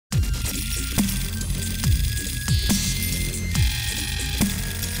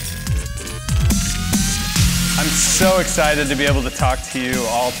so excited to be able to talk to you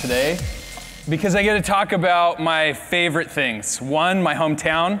all today because I get to talk about my favorite things. One, my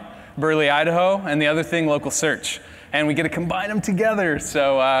hometown, Burley, Idaho, and the other thing, local search. And we get to combine them together.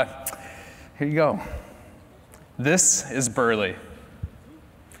 So here you go. This is Burley,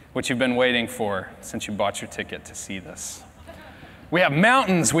 what you've been waiting for since you bought your ticket to see this. We have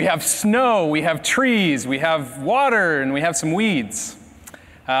mountains, we have snow, we have trees, we have water, and we have some weeds,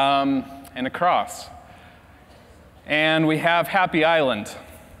 and a cross. And we have Happy Island.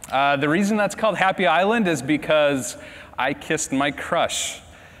 The reason that's called Happy Island is because I kissed my crush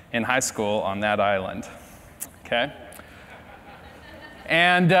in high school on that island, okay?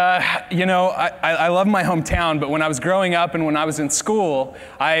 And, you know, I love my hometown, but when I was growing up and when I was in school,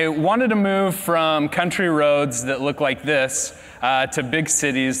 I wanted to move from country roads that look like this to big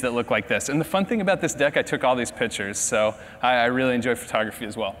cities that look like this. And the fun thing about this deck, I took all these pictures, so I really enjoy photography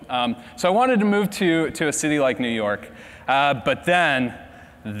as well. So I wanted to move to a city like New York, but then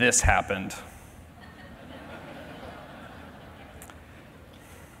this happened.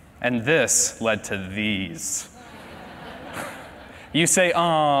 And this led to these. You say,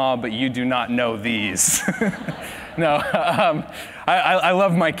 "Aw," but you do not know these. No, I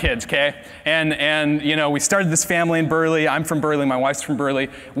love my kids, okay? And you know, we started this family in Burley. I'm from Burley, my wife's from Burley.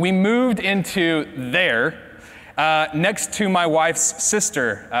 We moved into there next to my wife's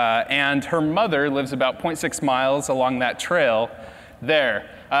sister, and her mother lives about 0.6 miles along that trail there.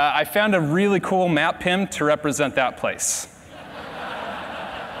 I found a really cool map pin to represent that place.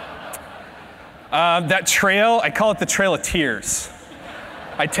 That trail, I call it the Trail of Tears.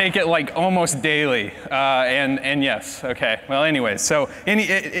 I take it like almost daily, and yes, okay. Well, anyway, so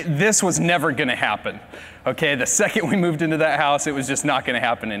this was never gonna happen, okay? The second we moved into that house, it was just not gonna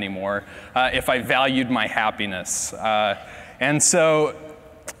happen anymore if I valued my happiness. And so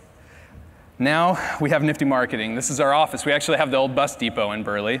now we have Nifty Marketing. This is our office. We actually have the old bus depot in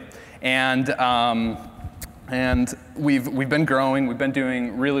Burley, and we've been growing. We've been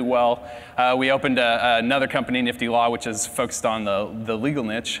doing really well. We opened another company, Nifty Law, which is focused on the legal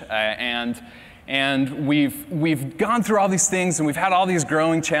niche, and we've gone through all these things, and we've had all these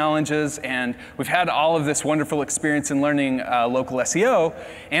growing challenges, and we've had all of this wonderful experience in learning local SEO.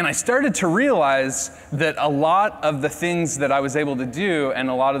 And I started to realize that a lot of the things that I was able to do and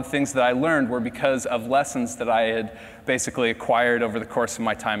a lot of the things that I learned were because of lessons that I had basically acquired over the course of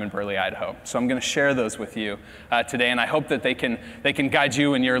my time in Burley, Idaho. So I'm going to share those with you today, and I hope that they can guide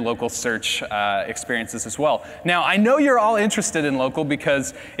you in your local search experiences as well. Now, I know you're all interested in local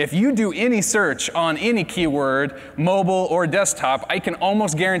because if you do any search on any keyword, mobile or desktop, I can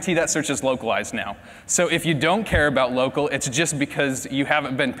almost guarantee that search is localized now. So if you don't care about local, it's just because you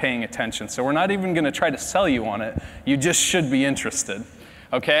haven't been paying attention. So we're not even going to try to sell you on it. You just should be interested.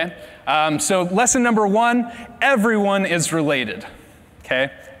 Okay? So lesson number one, everyone is related. Okay?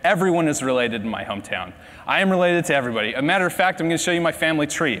 Everyone is related in my hometown. I am related to everybody. A matter of fact, I'm going to show you my family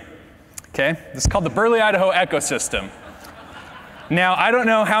tree. Okay? This is called the Burley, Idaho ecosystem. Now, I don't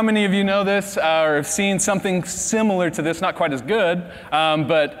know how many of you know this or have seen something similar to this, not quite as good,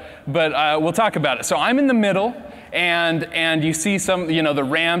 but we'll talk about it. So I'm in the middle. And you see some, you know, the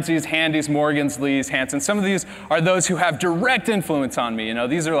Ramseys, Handys, Morgans, Lees, Hansons. Some of these are those who have direct influence on me. You know,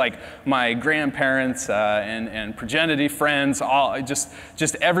 these are like my grandparents and progeny, friends, all just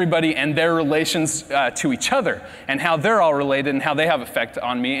everybody and their relations to each other and how they're all related and how they have effect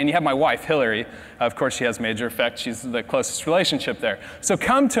on me. And you have my wife, Hillary. Of course, she has major effect. She's the closest relationship there. So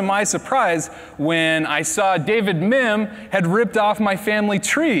come to my surprise when I saw David Mim had ripped off my family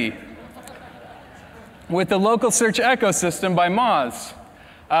tree with the local search ecosystem by Moz.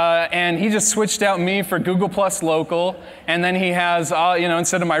 And he just switched out me for Google Plus Local, and then he has, you know,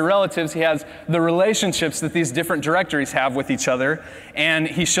 instead of my relatives, he has the relationships that these different directories have with each other, and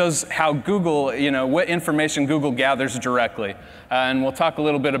he shows how Google, you know, what information Google gathers directly. And we'll talk a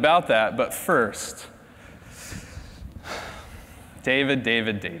little bit about that, but first, David.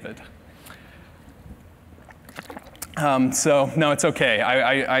 So, no, it's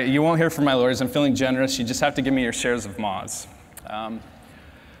okay. You won't hear from my lawyers. I'm feeling generous. You just have to give me your shares of Moz.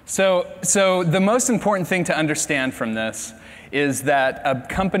 So the most important thing to understand from this is that a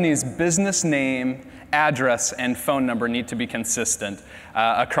company's business name, address, and phone number need to be consistent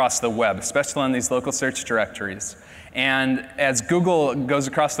across the web, especially on these local search directories. And as Google goes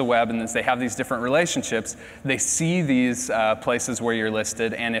across the web and as they have these different relationships, they see these places where you're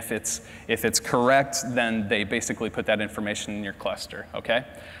listed, and if it's correct, then they basically put that information in your cluster, okay?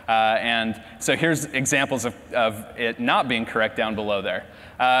 And so here's examples of it not being correct down below there.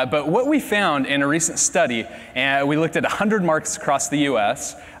 But what we found in a recent study, and we looked at 100 markets across the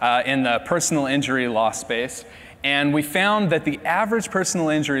US in the personal injury law space, And we found that the average personal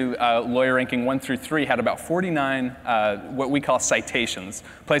injury lawyer ranking 1 through 3 had about 49 what we call citations,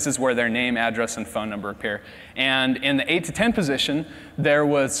 places where their name, address, and phone number appear. And in the 8 to 10 position, there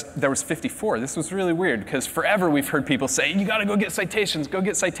was 54. This was really weird because forever we've heard people say, you got to go get citations,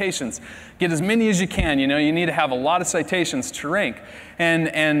 get as many as you can. You know, you need to have a lot of citations to rank.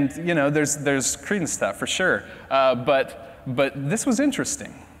 And you know, there's credence to that for sure. But this was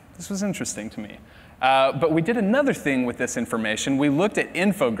interesting. This was interesting to me. But we did another thing with this information. We looked at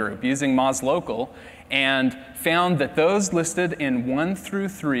Infogroup using MozLocal and found that those listed in 1 through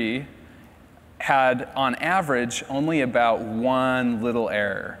 3 had, on average, only about one little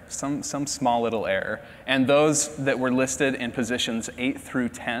error, some small little error. And those that were listed in positions 8 through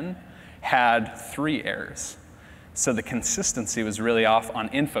 10 had 3 errors. So the consistency was really off on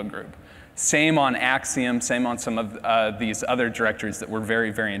Infogroup. Same on Axiom, same on some of these other directories that were very,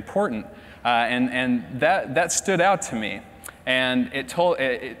 very important. And that stood out to me. And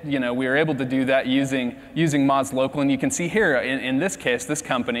you know, we were able to do that using MozLocal. And you can see here, in this case, this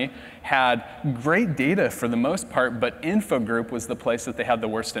company had great data for the most part, but Infogroup was the place that they had the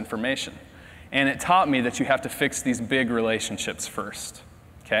worst information. And it taught me that you have to fix these big relationships first,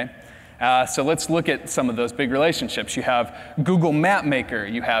 okay? So let's look at some of those big relationships. You have Google Map Maker,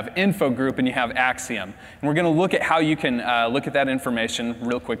 you have Infogroup, and you have Axiom. And we're going to look at how you can look at that information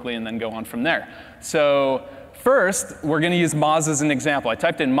real quickly and then go on from there. So first, we're going to use Moz as an example. I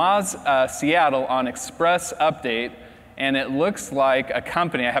typed in Moz Seattle on Express Update, and it looks like a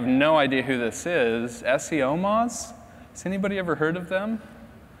company. I have no idea who this is. SEO Moz? Has anybody ever heard of them?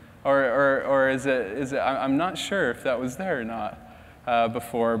 Or is it? I'm not sure if that was there or not.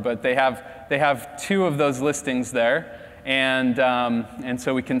 Before, but they have 2 of those listings there, and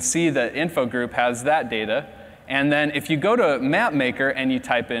so we can see that Infogroup has that data. And then if you go to MapMaker and you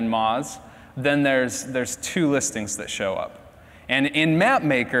type in Moz, then there's 2 listings that show up. And in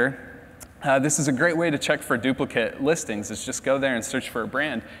MapMaker, this is a great way to check for duplicate listings. Is just go there and search for a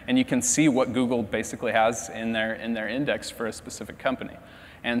brand, and you can see what Google basically has in their index for a specific company.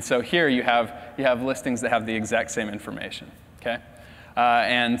 And so here you have listings that have the exact same information. Okay.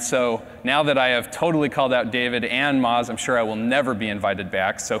 And so now that I have totally called out David and Moz, I'm sure I will never be invited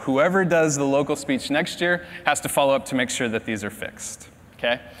back. So whoever does the local speech next year has to follow up to make sure that these are fixed.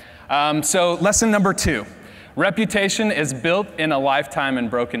 Okay? So lesson number 2. Reputation is built in a lifetime and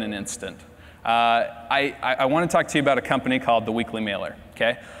broken in an instant. I want to talk to you about a company called The Weekly Mailer.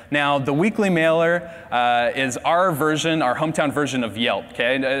 Okay? Now, The Weekly Mailer is our version, our hometown version of Yelp.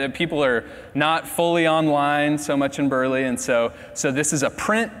 Okay? People are not fully online so much in Burley, and so this is a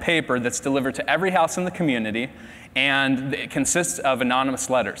print paper that's delivered to every house in the community, and it consists of anonymous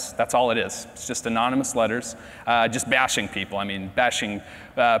letters. That's all it is. It's just anonymous letters, just bashing people. I mean, bashing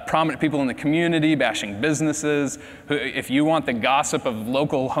prominent people in the community, bashing businesses. If you want the gossip of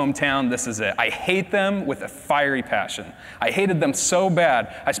local hometown, this is it. I hate them with a fiery passion. I hated them so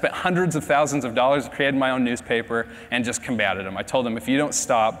bad, I spent hundreds of thousands of dollars, created my own newspaper, and just combated them. I told them, if you don't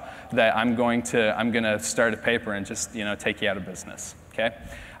stop, that I'm going to start a paper and just take you out of business. Okay?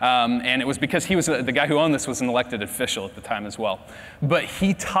 And it was because he was the guy who owned this was an elected official at the time as well. But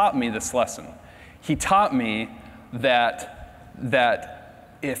he taught me this lesson. He taught me that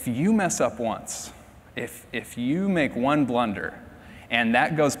if you mess up once, if you make one blunder, and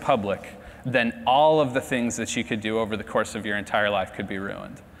that goes public, then all of the things that you could do over the course of your entire life could be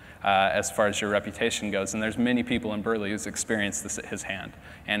ruined as far as your reputation goes. And there's many people in Burley who's experienced this at his hand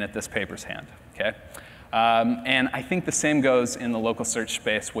and at this paper's hand. Okay? And I think the same goes in the local search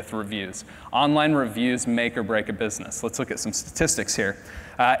space with reviews. Online reviews make or break a business. Let's look at some statistics here.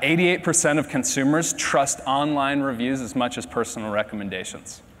 88% of consumers trust online reviews as much as personal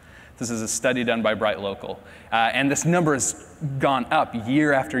recommendations. This is a study done by Bright Local. And this number has gone up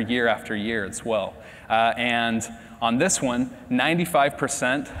year after year after year as well. And on this one,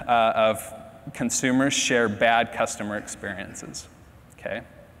 95% of consumers share bad customer experiences. Okay?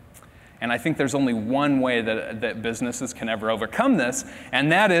 And I think there's only one way that businesses can ever overcome this,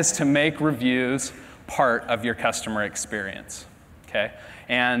 and that is to make reviews part of your customer experience. Okay?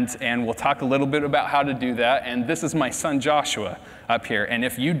 And we'll talk a little bit about how to do that. And this is my son Joshua up here. And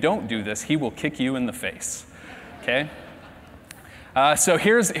if you don't do this, he will kick you in the face. Okay? So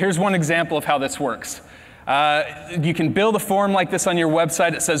here's one example of how this works. You can build a form like this on your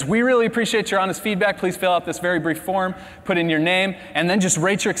website. It says, we really appreciate your honest feedback. Please fill out this very brief form, put in your name, and then just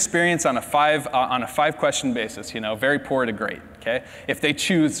rate your experience on a 5-question basis, very poor to great. Okay? If they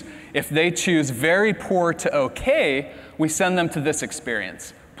choose very poor to okay, we send them to this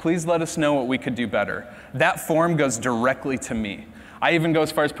experience. Please let us know what we could do better. That form goes directly to me. I even go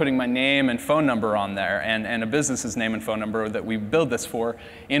as far as putting my name and phone number on there, and a business's name and phone number that we build this for,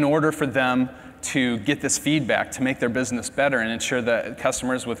 in order for them to get this feedback to make their business better and ensure that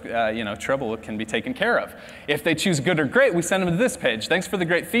customers with trouble can be taken care of. If they choose good or great, we send them to this page. Thanks for the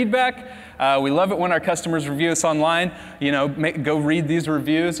great feedback. We love it when our customers review us online. Go read these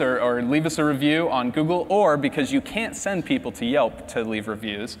reviews or leave us a review on Google, or because you can't send people to Yelp to leave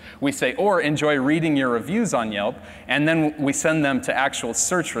reviews, we say, or enjoy reading your reviews on Yelp, and then we send them to actual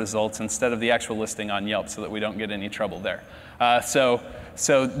search results instead of the actual listing on Yelp so that we don't get any trouble there.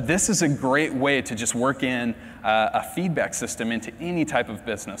 So this is a great way to just work in a feedback system into any type of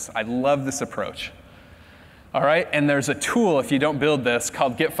business. I love this approach. All right, and there's a tool, if you don't build this,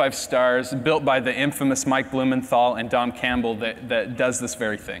 called Get 5 Stars, built by the infamous Mike Blumenthal and Dom Campbell that does this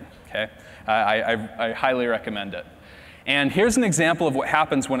very thing, okay? I highly recommend it. And here's an example of what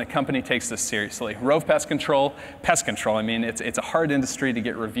happens when a company takes this seriously. Rove Pest Control, I mean, it's a hard industry to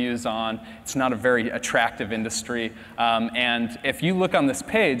get reviews on. It's not a very attractive industry. And if you look on this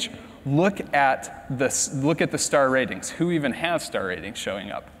page, look at the star ratings. Who even has star ratings showing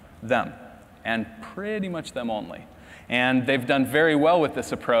up? Them. And pretty much them only. And they've done very well with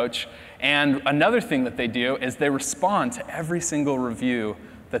this approach. And another thing that they do is they respond to every single review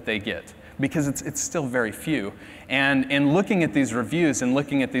that they get, because it's still very few. And in looking at these reviews and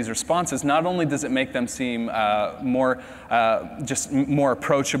looking at these responses, not only does it make them seem more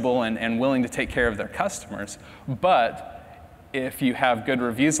approachable and willing to take care of their customers, but if you have good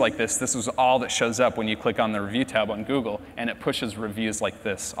reviews like this is all that shows up when you click on the review tab on Google, and it pushes reviews like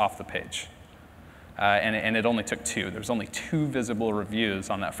this off the page. And it only took 2. There's only 2 visible reviews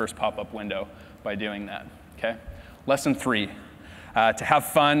on that first pop-up window by doing that, okay? Lesson 3. To have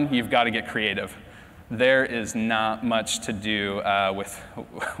fun, you've got to get creative. There is not much to do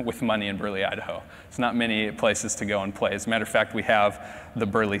with money in Burley, Idaho. It's not many places to go and play. As a matter of fact, we have the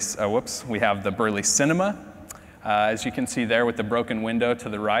Burley Cinema, as you can see there with the broken window to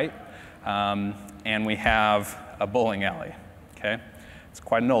the right, and we have a bowling alley. Okay, it's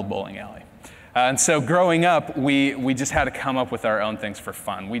quite an old bowling alley. And so growing up, we just had to come up with our own things for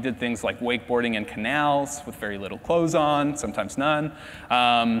fun. We did things like wakeboarding in canals with very little clothes on, sometimes none.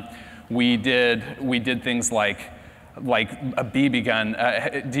 We did things like a BB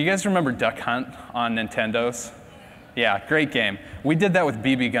gun. Do you guys remember Duck Hunt on Nintendos? Yeah, great game. We did that with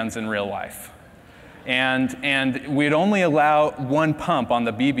BB guns in real life. And we'd only allow 1 pump on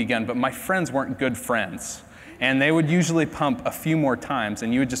the BB gun, but my friends weren't good friends. And they would usually pump a few more times,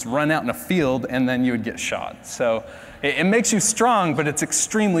 and you would just run out in a field, and then you would get shot. So it makes you strong, but it's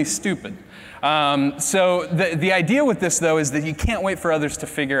extremely stupid. So the idea with this, though, is that you can't wait for others to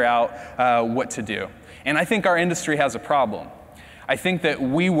figure out what to do. And I think our industry has a problem. I think that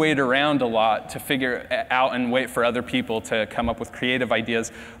we wait around a lot to figure out and wait for other people to come up with creative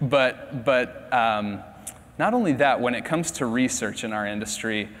ideas. But not only that, when it comes to research in our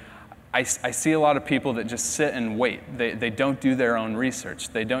industry, I see a lot of people that just sit and wait. They don't do their own research.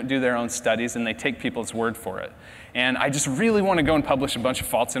 They don't do their own studies, and they take people's word for it. And I just really want to go and publish a bunch of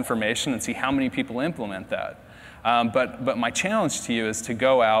false information and see how many people implement that. But my challenge to you is to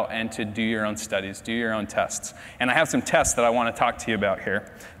go out and to do your own studies, do your own tests. And I have some tests that I want to talk to you about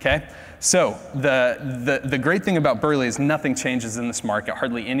here. Okay? So the great thing about Burley is nothing changes in this market.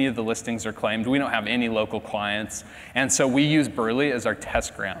 Hardly any of the listings are claimed. We don't have any local clients. And so we use Burley as our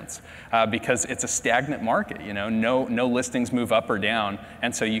test grounds because it's a stagnant market. You know, no listings move up or down.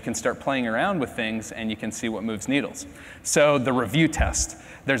 And so you can start playing around with things and you can see what moves needles. So the review test.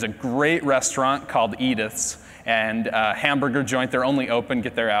 There's a great restaurant called Edith's and hamburger joint. They're only open,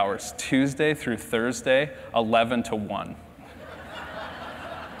 get their hours, Tuesday through Thursday, 11 to 1.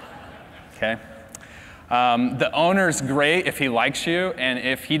 Okay. The owner's great if he likes you, and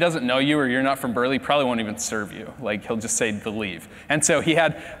if he doesn't know you or you're not from Burley, he probably won't even serve you. Like, he'll just say to leave. And so he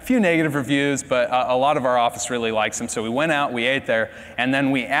had a few negative reviews, but a lot of our office really likes him. So we went out, we ate there, and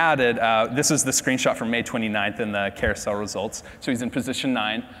then we added, this is the screenshot from May 29th in the carousel results. So he's in position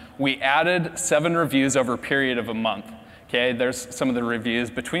 9. We added 7 reviews over a period of a month. Okay, there's some of the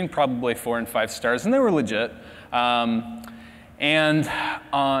reviews between probably 4 and 5 stars, and they were legit. And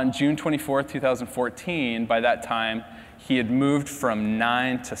on June 24th, 2014, by that time, he had moved from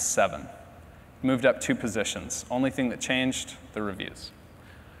 9 to 7. Moved up 2 positions. Only thing that changed, the reviews.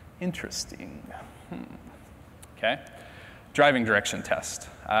 Interesting. Okay. Driving direction test.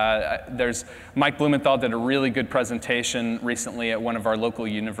 Mike Blumenthal did a really good presentation recently at one of our local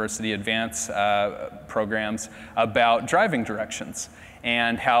university advance programs about driving directions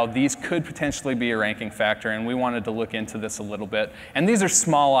and how these could potentially be a ranking factor, and we wanted to look into this a little bit. And these are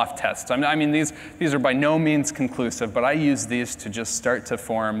small off tests. I mean, these are by no means conclusive, but I use these to just start to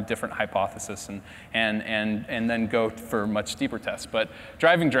form different hypotheses and then go for much deeper tests. But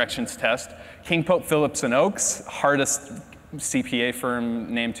driving directions test, King, Pope, Phillips, and Oakes, hardest CPA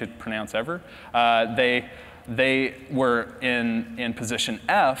firm name to pronounce ever. They were in position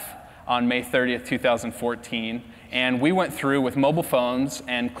F on May 30th, 2014. And we went through with mobile phones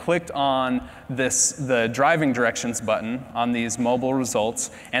and clicked on the driving directions button on these mobile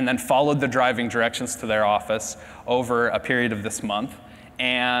results, and then followed the driving directions to their office over a period of this month.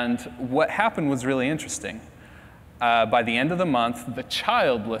 And what happened was really interesting. By the end of the month, the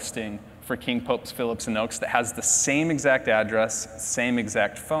child listing for King, Popes, Phillips, and Oakes that has the same exact address, same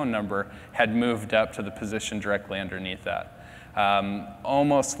exact phone number, had moved up to the position directly underneath that.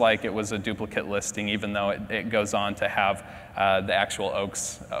 Almost like it was a duplicate listing, even though it goes on to have the actual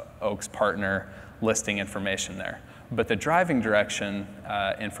Oakes partner listing information there. But the driving direction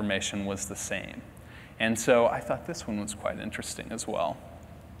information was the same. And so I thought this one was quite interesting as well.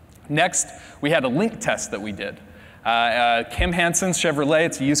 Next, we had a link test that we did. Kim Hansen's Chevrolet,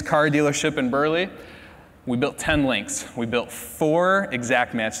 it's a used car dealership in Burley. We built 10 links. We built 4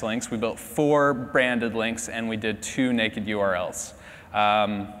 exact match links. We built 4 branded links, and we did 2 naked URLs.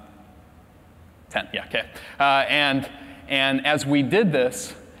 10, yeah, okay. And as we did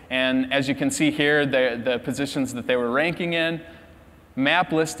this, and as you can see here, the positions that they were ranking in,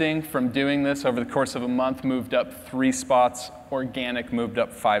 map listing from doing this over the course of a month moved up 3 spots. Organic moved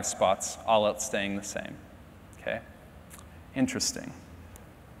up 5 spots, all else staying the same. Okay, interesting.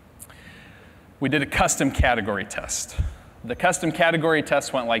 We did a custom category test. The custom category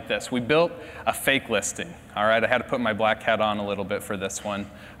test went like this. We built a fake listing. All right, I had to put my black hat on a little bit for this one.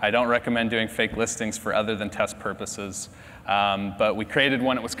 I don't recommend doing fake listings for other than test purposes. But we created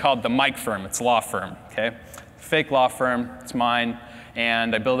one. It was called the Mike Firm. It's a law firm, okay? Fake law firm. It's mine.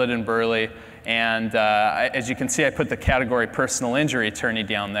 And I built it in Burley. And as you can see, I put the category personal injury attorney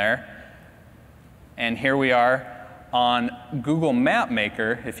down there. And here we are. On Google Map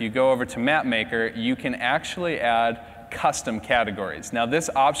Maker, if you go over to Map Maker, you can actually add custom categories. Now, this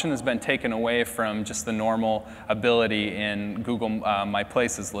option has been taken away from just the normal ability in Google My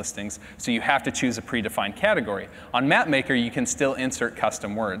Places listings, so you have to choose a predefined category. On Map Maker, you can still insert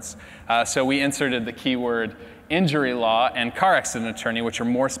custom words. So we inserted the keyword injury law and car accident attorney, which are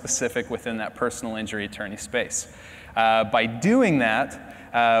more specific within that personal injury attorney space. By doing that,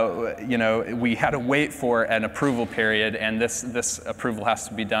 we had to wait for an approval period, and this approval has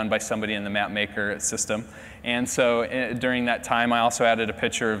to be done by somebody in the MapMaker system. And so during that time, I also added a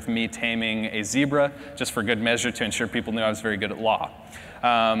picture of me taming a zebra, just for good measure to ensure people knew I was very good at law.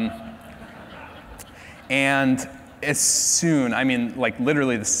 And as soon, I mean, like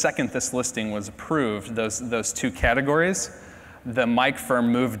literally the second this listing was approved, those 2 categories, the Mike Firm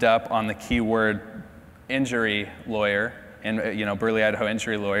moved up on the keyword injury lawyer, and Burley, Idaho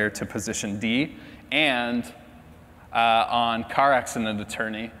injury lawyer, to position D, and on car accident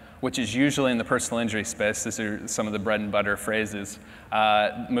attorney, which is usually in the personal injury space, these are some of the bread and butter phrases,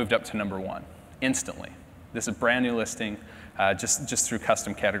 moved up to number 1 instantly. This is a brand new listing, just through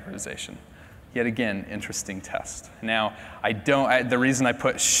custom categorization. Yet again, interesting test. Now, the reason I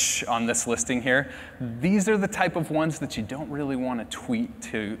put shh on this listing here, these are the type of ones that you don't really want to tweet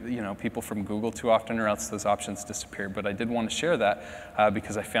to people from Google too often, or else those options disappear. But I did want to share that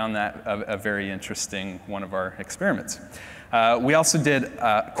because I found that a very interesting one of our experiments. We also did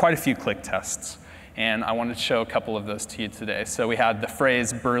quite a few click tests. And I wanted to show a couple of those to you today. So we had the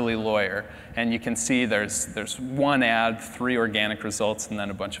phrase Burley lawyer, and you can see there's 1 ad, 3 organic results, and then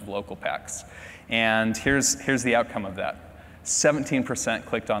a bunch of local packs. And here's the outcome of that. 17%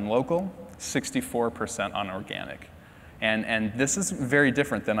 clicked on local, 64% on organic. And this is very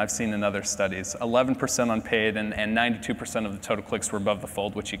different than I've seen in other studies. 11% on paid, and 92% of the total clicks were above the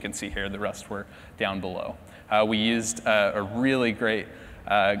fold, which you can see here. The rest were down below. We used a really great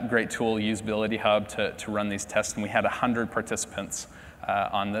tool, Usability Hub, to run these tests, and we had 100 participants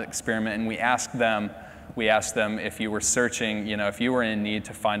on the experiment, and we asked them if you were searching, if you were in need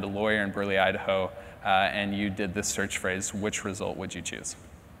to find a lawyer in Burley, Idaho, and you did this search phrase, which result would you choose?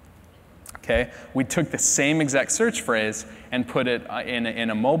 Okay, we took the same exact search phrase and put it in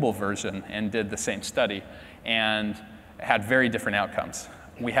a mobile version and did the same study, and had very different outcomes.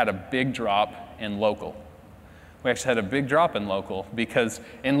 We had a big drop in local. We actually had a big drop in local, because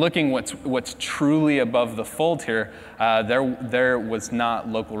in looking what's truly above the fold here, there was not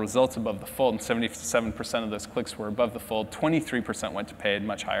local results above the fold, and 77% of those clicks were above the fold. 23% went to paid,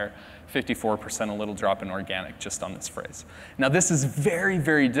 much higher. 54% a little drop in organic just on this phrase. Now this is very,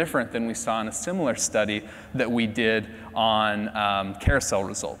 very different than we saw in a similar study that we did on carousel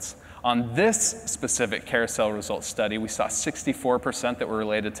results. On this specific carousel results study, we saw 64% that were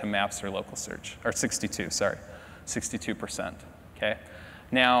related to maps or local search, or 62%, okay?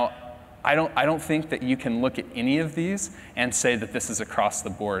 Now, I don't think that you can look at any of these and say that this is across the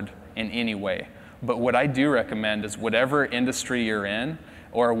board in any way. But what I do recommend is whatever industry you're in,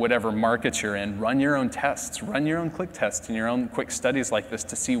 or whatever market you're in, run your own tests, run your own click tests and your own quick studies like this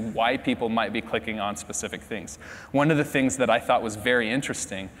to see why people might be clicking on specific things. One of the things that I thought was very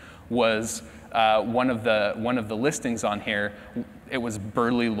interesting was one of the listings on here. It was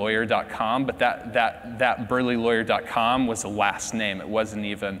burleylawyer.com, but that burleylawyer.com was a last name. It wasn't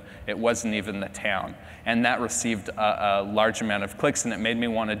even the town, and that received a large amount of clicks, and it made me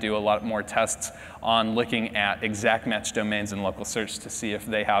want to do a lot more tests on looking at exact match domains in local search to see if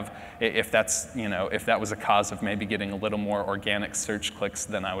that was a cause of maybe getting a little more organic search clicks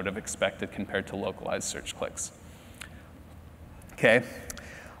than I would have expected compared to localized search clicks. Okay.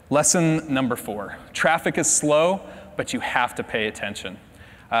 Lesson number 4, traffic is slow, but you have to pay attention.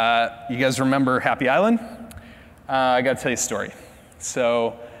 You guys remember Happy Island? I gotta tell you a story.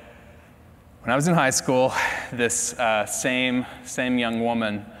 So when I was in high school, this same young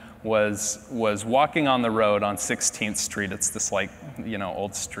woman was walking on the road on 16th Street. It's this old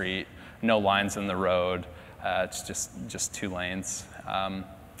street, no lines in the road. It's just 2 lanes.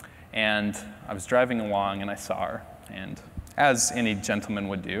 And I was driving along and I saw her, and as any gentleman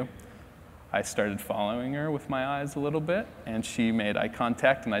would do, I started following her with my eyes a little bit, and she made eye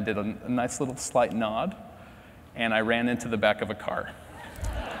contact, and I did a nice little slight nod, and I ran into the back of a car.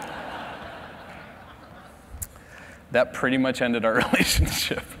 That pretty much ended our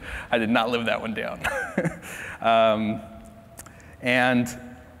relationship. I did not live that one down. And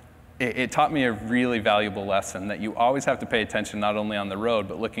it taught me a really valuable lesson that you always have to pay attention not only on the road,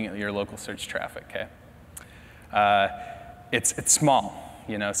 but looking at your local search traffic, okay? It's small.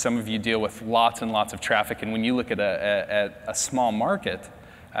 You know, some of you deal with lots and lots of traffic, and when you look at a small market,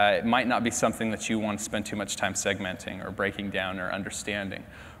 it might not be something that you want to spend too much time segmenting or breaking down or understanding.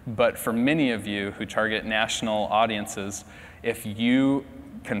 But for many of you who target national audiences, if you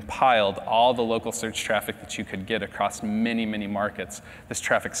compiled all the local search traffic that you could get across many, many markets, this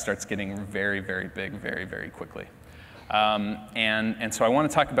traffic starts getting very, very big very, very quickly. And so I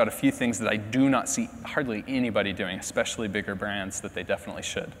want to talk about a few things that I do not see hardly anybody doing, especially bigger brands, that they definitely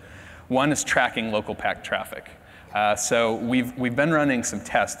should. One is tracking local pack traffic. So we've been running some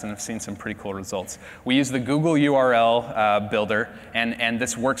tests and have seen some pretty cool results. We use the Google URL builder, and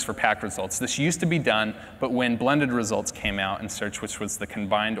this works for pack results. This used to be done, but when blended results came out in search, which was the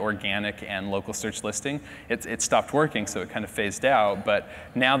combined organic and local search listing, it stopped working, so it kind of phased out. But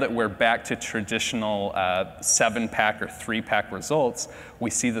now that we're back to traditional 7-pack or 3-pack results, we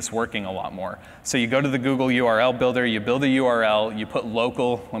see this working a lot more. So you go to the Google URL builder, you build a URL, you put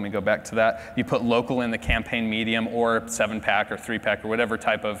local, let me go back to that, you put local in the campaign medium or 7-pack or 3-pack or whatever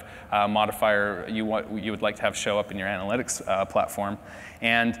type of modifier you would like to have show up in your analytics platform.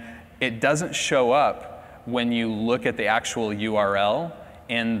 And it doesn't show up when you look at the actual URL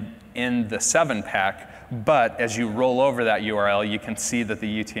in the 7-pack, but as you roll over that URL, you can see that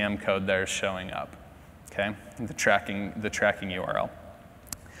the UTM code there is showing up, okay? The tracking URL.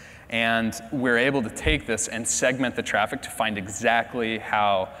 And we're able to take this and segment the traffic to find exactly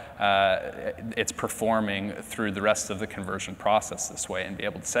how it's performing through the rest of the conversion process this way, and be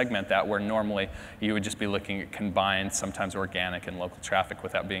able to segment that where normally you would just be looking at combined, sometimes organic and local traffic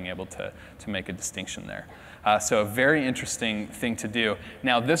without being able to make a distinction there. So a very interesting thing to do.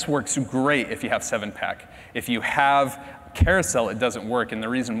 Now this works great if you have 7-pack. If you have carousel, it doesn't work, and the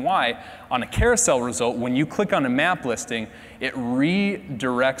reason why, on a carousel result, when you click on a map listing, it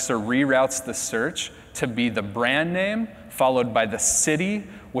redirects or reroutes the search to be the brand name followed by the city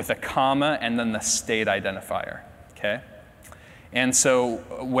with a comma and then the state identifier, okay? And so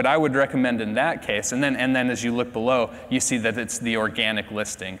what I would recommend in that case, and then as you look below, you see that it's the organic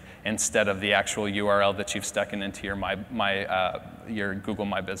listing instead of the actual URL that you've stuck into your Google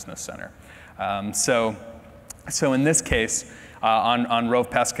My Business Center. So in this case, on Rove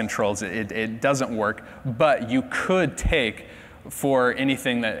Pest Controls, it doesn't work, but you could take, for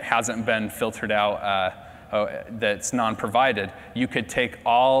anything that hasn't been filtered out, that's non-provided, you could take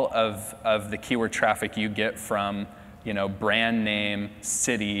all of the keyword traffic you get from brand name,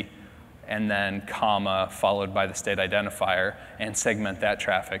 city, and then comma followed by the state identifier, and segment that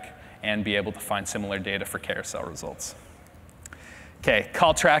traffic and be able to find similar data for carousel results. Okay,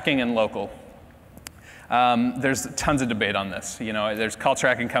 call tracking and local. There's tons of debate on this. There's call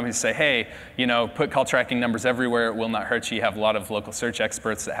tracking companies say, hey, put call tracking numbers everywhere. It will not hurt you. You have a lot of local search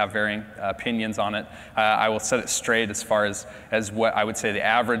experts that have varying opinions on it. I will set it straight as far as what I would say the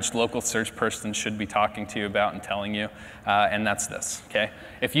average local search person should be talking to you about and telling you, and that's this, okay?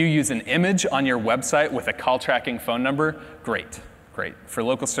 If you use an image on your website with a call tracking phone number, great, great. For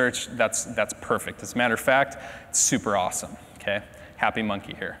local search, that's perfect. As a matter of fact, it's super awesome, okay? Happy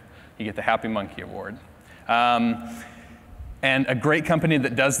monkey here. You get the Happy Monkey Award. And a great company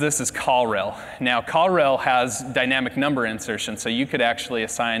that does this is CallRail. Now, CallRail has dynamic number insertion, so you could actually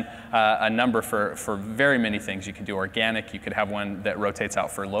assign a number for very many things. You could do organic. You could have one that rotates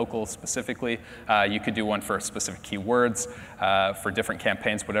out for local specifically. You could do one for specific keywords, for different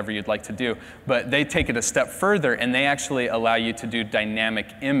campaigns, whatever you'd like to do. But they take it a step further, and they actually allow you to do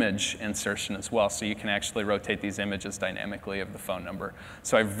dynamic image insertion as well, so you can actually rotate these images dynamically of the phone number.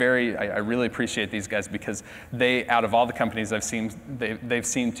 So I really appreciate these guys because they, out of all the companies I've seen, they've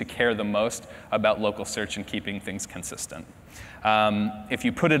seemed to care the most about local search and keeping things consistent. If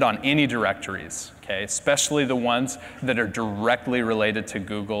you put it on any directories, okay, especially the ones that are directly related to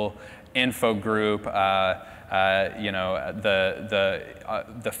Google, info group, the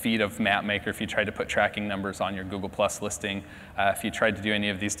feed of MapMaker, if you tried to put tracking numbers on your Google Plus listing, if you tried to do any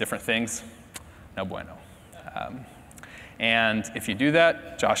of these different things, no bueno. And if you do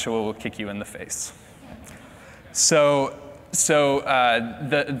that, Joshua will kick you in the face. So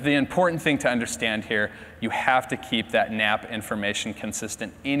the important thing to understand here, you have to keep that NAP information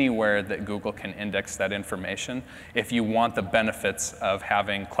consistent anywhere that Google can index that information if you want the benefits of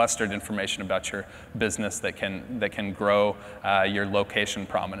having clustered information about your business that can grow your location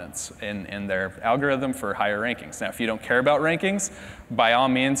prominence in their algorithm for higher rankings. Now, if you don't care about rankings, by all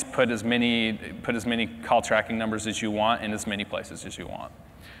means, put as many call tracking numbers as you want in as many places as you want.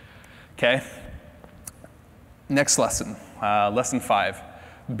 Okay? Next lesson, lesson 5.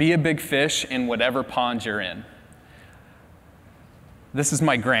 Be a big fish in whatever pond you're in. This is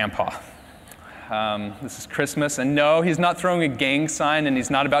my grandpa. This is Christmas, and no, he's not throwing a gang sign, and he's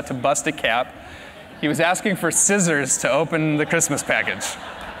not about to bust a cap. He was asking for scissors to open the Christmas package.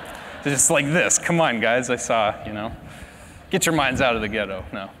 Just like this. Come on, guys, I saw, Get your minds out of the ghetto.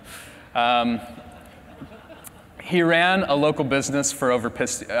 No. He ran a local business for over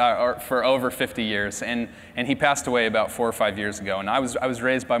 50 years, and he passed away about 4 or 5 years ago. And I was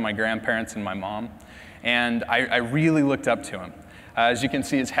raised by my grandparents and my mom, and I really looked up to him. As you can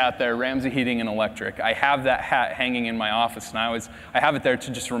see his hat there, Ramsey Heating and Electric. I have that hat hanging in my office, and I have it there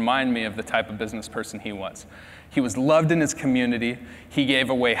to just remind me of the type of business person he was. He was loved in his community. He gave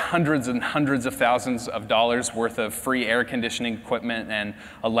away hundreds and hundreds of thousands of dollars worth of free air conditioning equipment and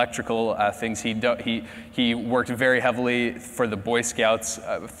electrical things. He worked very heavily for the Boy Scouts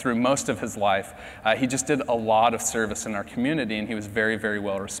through most of his life. He just did a lot of service in our community, and he was very, very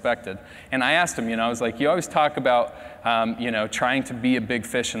well respected. And I asked him, I was like, you always talk about, trying to be a big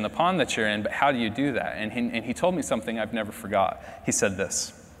fish in the pond that you're in, but how do you do that? And he told me something I've never forgot. He said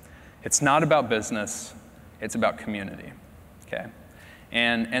this: it's not about business. It's about community, okay?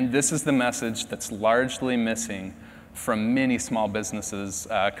 And this is the message that's largely missing from many small businesses'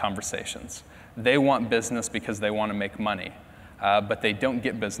 conversations. They want business because they want to make money, but they don't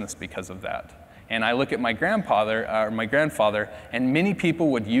get business because of that. And I look at my grandfather, and many people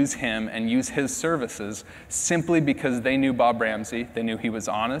would use him and use his services simply because they knew Bob Ramsey, they knew he was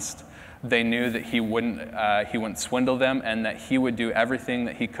honest, they knew that he wouldn't swindle them, and that he would do everything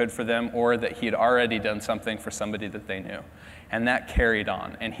that he could for them, or that he had already done something for somebody that they knew. And that carried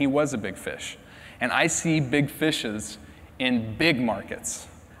on. And he was a big fish. And I see big fishes in big markets.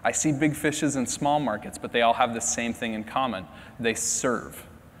 I see big fishes in small markets, but they all have the same thing in common. They serve,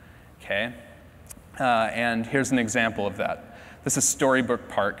 okay? And here's an example of that. This is Storybook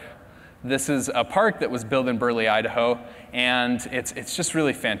Park. This is a park that was built in Burley, Idaho, and it's just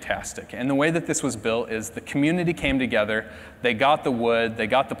really fantastic. And the way that this was built is the community came together, they got the wood, they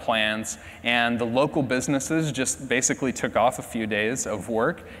got the plans, and the local businesses just basically took off a few days of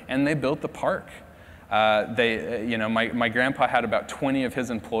work, and they built the park. My grandpa had about 20 of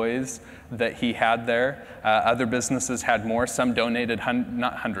his employees that he had there. Other businesses had more. Some donated,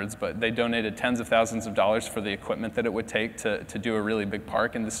 not hundreds, but they donated tens of thousands of dollars for the equipment that it would take to do a really big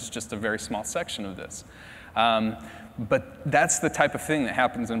park, and this is just a very small section of this. But that's the type of thing that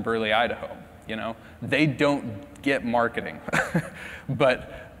happens in Burley, Idaho. They don't get marketing,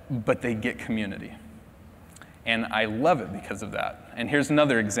 but they get community. And I love it because of that. And here's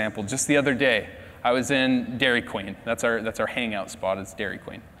another example. Just the other day, I was in Dairy Queen. That's our hangout spot, is Dairy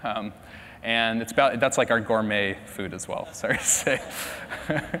Queen. And that's like our gourmet food as well, sorry to say.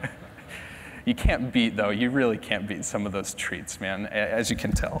 You can't beat, though, you really can't beat some of those treats, man, as you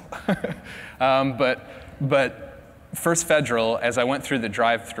can tell. But First Federal, as I went through the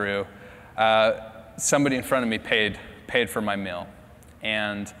drive-thru, somebody in front of me paid for my meal.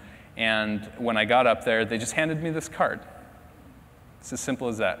 And when I got up there, they just handed me this card. It's as simple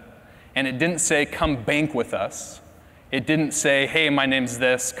as that. And it didn't say, come bank with us. It didn't say, hey, my name's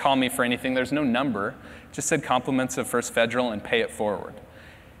this, call me for anything. There's no number. It just said compliments of First Federal and pay it forward.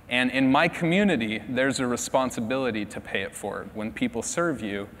 And in my community, there's a responsibility to pay it forward. When people serve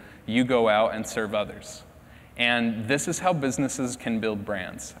you, you go out and serve others. And this is how businesses can build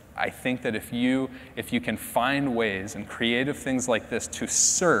brands. I think that if you can find ways and creative things like this to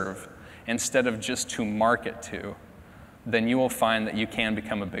serve instead of just to market to, then you will find that you can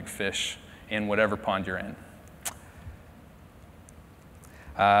become a big fish in whatever pond you're in.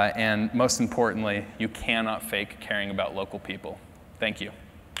 And most importantly, you cannot fake caring about local people. Thank you.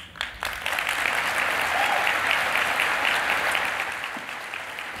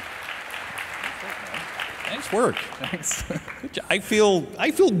 Nice work. Thanks. I feel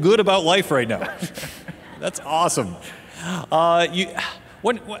good about life right now. That's awesome. You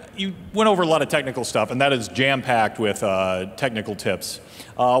went over a lot of technical stuff, and that is jam-packed with technical tips.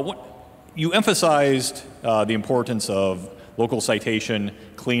 You emphasized the importance of local citation,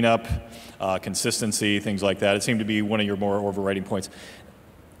 cleanup, consistency, things like that. It seemed to be one of your more overriding points.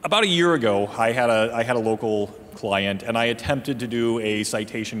 About a year ago, I had a local client, and I attempted to do a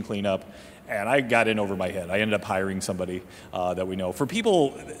citation cleanup, and I got in over my head. I ended up hiring somebody that we know. For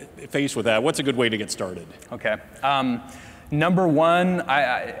people faced with that, what's a good way to get started? Okay. Number one,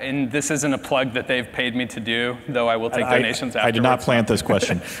 and this isn't a plug that they've paid me to do, though I will take donations afterwards. I did not plant this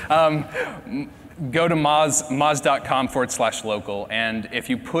question. Go to moz.com/local, and if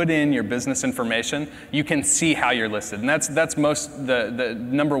you put in your business information, you can see how you're listed. And that's the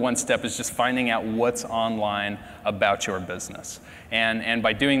number one step is just finding out what's online about your business. And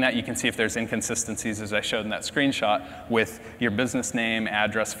by doing that, you can see if there's inconsistencies, as I showed in that screenshot, with your business name,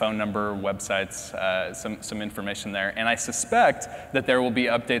 address, phone number, websites, some information there. And I suspect that there will be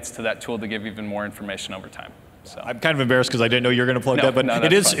updates to that tool to give even more information over time. So. I'm kind of embarrassed because I didn't know you were going to plug that, but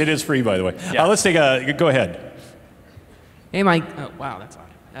it is free, by the way. Yeah. Let's go ahead. Hey, Mike. Oh, wow, that's odd.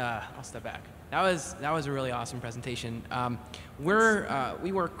 I'll step back. That was a really awesome presentation.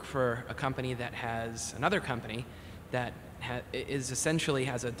 We work for a company that has another company that essentially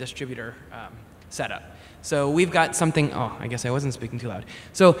has a distributor setup. So we've got something, I guess I wasn't speaking too loud.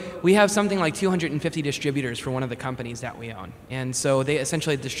 So we have something like 250 distributors for one of the companies that we own. And so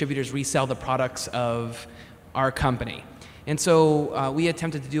distributors resell the products of our company. And so we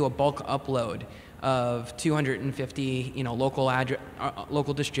attempted to do a bulk upload of 250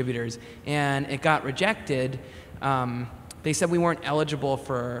 local distributors, and it got rejected. They said we weren't eligible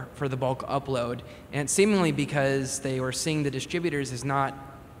for the bulk upload, and seemingly because they were seeing the distributors as not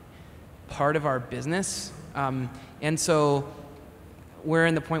part of our business. And so we're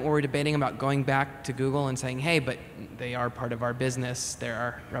in the point where we're debating about going back to Google and saying, hey, but they are part of our business, they're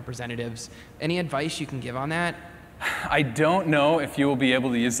our representatives. Any advice you can give on that? I don't know if you will be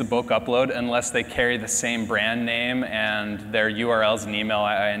able to use the bulk upload unless they carry the same brand name and their URLs and email,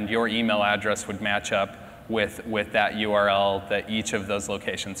 and your email address would match up with that URL that each of those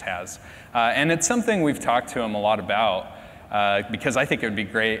locations has. And it's something we've talked to them a lot about, because I think it would be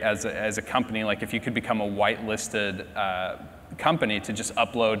great as a company, like if you could become a whitelisted company to just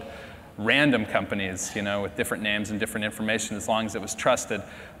upload random companies, with different names and different information, as long as it was trusted.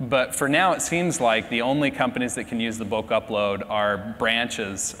 But for now, it seems like the only companies that can use the bulk upload are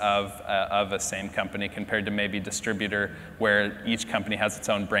branches of a same company, compared to maybe distributor, where each company has its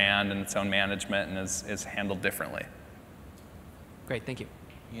own brand and its own management and is handled differently. Great, thank you.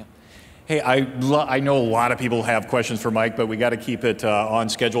 Yeah. Hey, I know a lot of people have questions for Mike, but we got to keep it on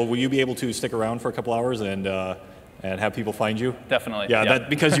schedule. Will you be able to stick around for a couple hours and have people find you? Definitely. Yeah, yep.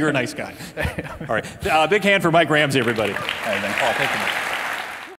 Because you're a nice guy. All right. Big hand for Mike Ramsey, everybody. Thank you. Oh, thank you, Mike.